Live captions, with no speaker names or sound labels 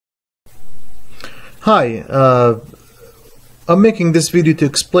Hi, I'm making this video to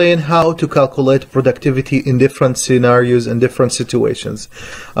explain how to calculate productivity in different scenarios and different situations.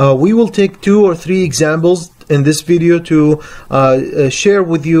 We will take 2 or 3 examples in this video to share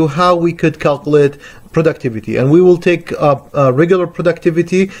with you how we could calculate productivity, and we will take a regular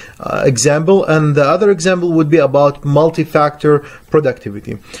productivity example, and the other example would be about multi-factor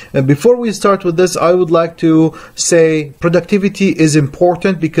productivity. And before we start with this, I would like to say productivity is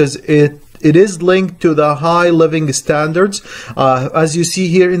important because it is linked to the high living standards. As you see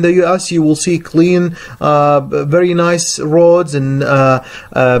here in the US, you will see clean, very nice roads and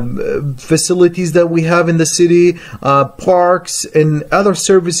facilities that we have in the city, parks and other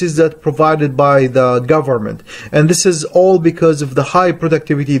services that are provided by the government. And this is all because of the high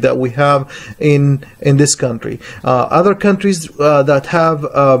productivity that we have in this country. Other countries that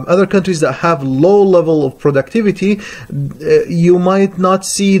have low level of productivity, you might not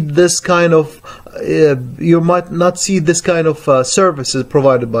see this kind of services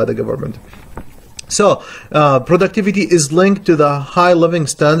provided by the government. So, productivity is linked to the high living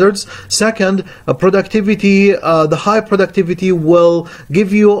standards. Second, the high productivity will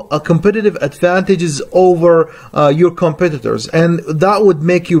give you a competitive advantages over your competitors, and that would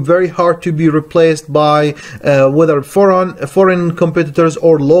make you very hard to be replaced by whether foreign competitors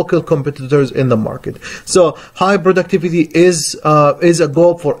or local competitors in the market. So, high productivity is a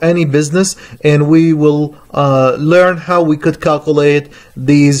goal for any business, and we will learn how we could calculate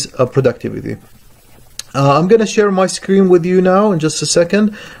these productivity. I'm going to share my screen with you now in just a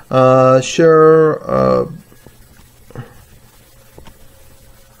second.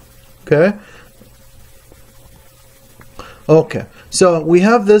 Okay. So we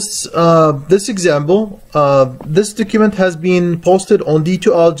have this this example. This document has been posted on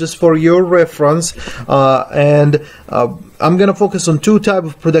D2L just for your reference, and I'm going to focus on 2 types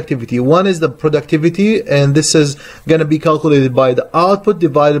of productivity. One is the productivity, and this is going to be calculated by the output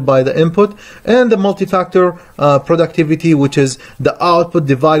divided by the input, and the multi-factor productivity, which is the output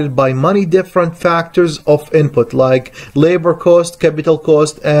divided by many different factors of input like labor cost, capital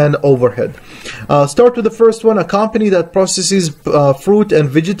cost, and overhead. Start with the first one. A company that processes fruit and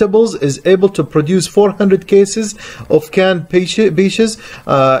vegetables is able to produce 400 cases of canned peaches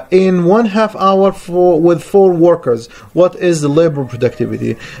in 1/2 hour with 4 workers. What is the labor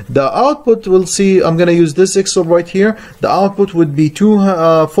productivity? The output, we'll see, I'm going to use this Excel right here. The output would be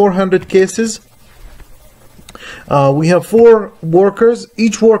 400 cases. We have 4 workers.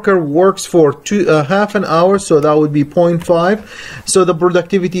 Each worker works for 1/2 an hour, so that would be 0.5. So the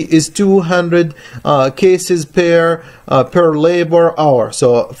productivity is 200 cases per labor hour.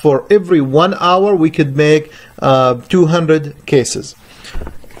 So for every 1 hour, we could make 200 cases.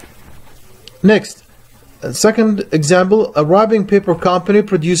 Next. Second example, a wrapping paper company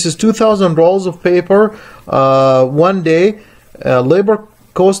produces 2,000 rolls of paper one day. Labor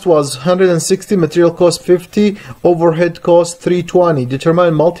cost was 160, material cost 50, overhead cost 320.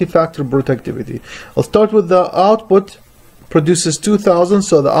 Determine multi-factor productivity. I'll start with the output. Produces 2,000,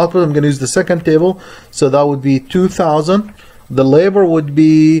 so the output, I'm going to use the second table, so that would be 2,000. The labor would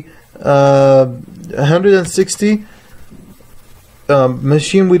be 160.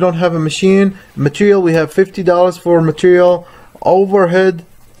 Machine, we don't have a machine. Material, we have $50 for material. Overhead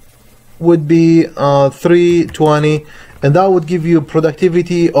would be 320, and that would give you a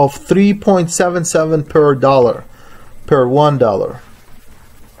productivity of 3.77 per $1.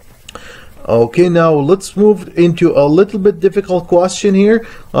 Okay, now let's move into a little bit difficult question here,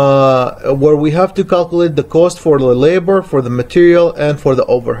 where we have to calculate the cost for the labor, for the material, and for the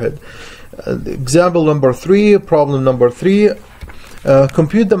overhead. Example number 3, problem number 3.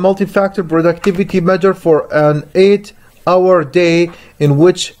 Compute the multi-factor productivity measure for an 8-hour day in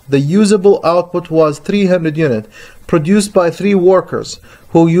which the usable output was 300 units, produced by 3 workers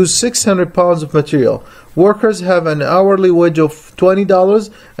who use 600 pounds of material. Workers have an hourly wage of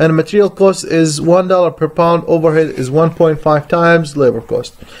 $20, and material cost is $1 per pound. Overhead is 1.5 times labor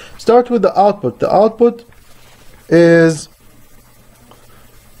cost. Start with the output. The output is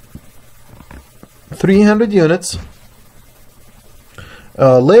 300 units.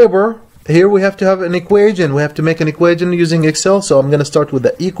 Labor, here we have to have an equation. We have to make an equation using Excel. So I'm going to start with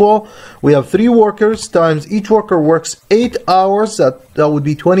the equal. We have 3 workers times each worker works 8 hours. That would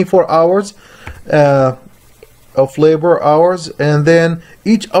be 24 hours of labor hours. And then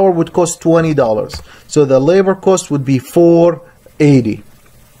each hour would cost $20. So the labor cost would be $480.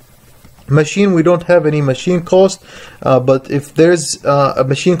 Machine, we don't have any machine cost, but if there's a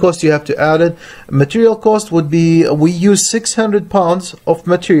machine cost, you have to add it. Material cost would be, we use 600 pounds of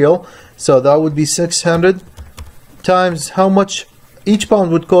material, so that would be 600 times how much each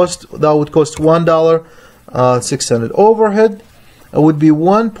pound would cost $1. 600 overhead would be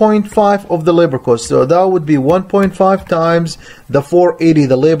 1.5 of the labor cost, so that would be 1.5 times the 480,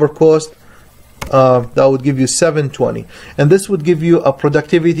 the labor cost. That would give you 720, and this would give you a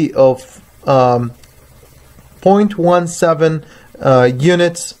productivity of 0.17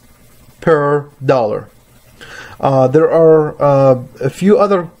 units per dollar. There are a few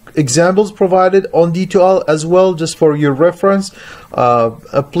other examples provided on D2L as well, just for your reference.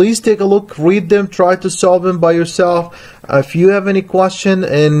 Please take a look, read them, try to solve them by yourself. If you have any question,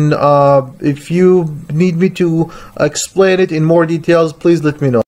 and if you need me to explain it in more details, please let me know.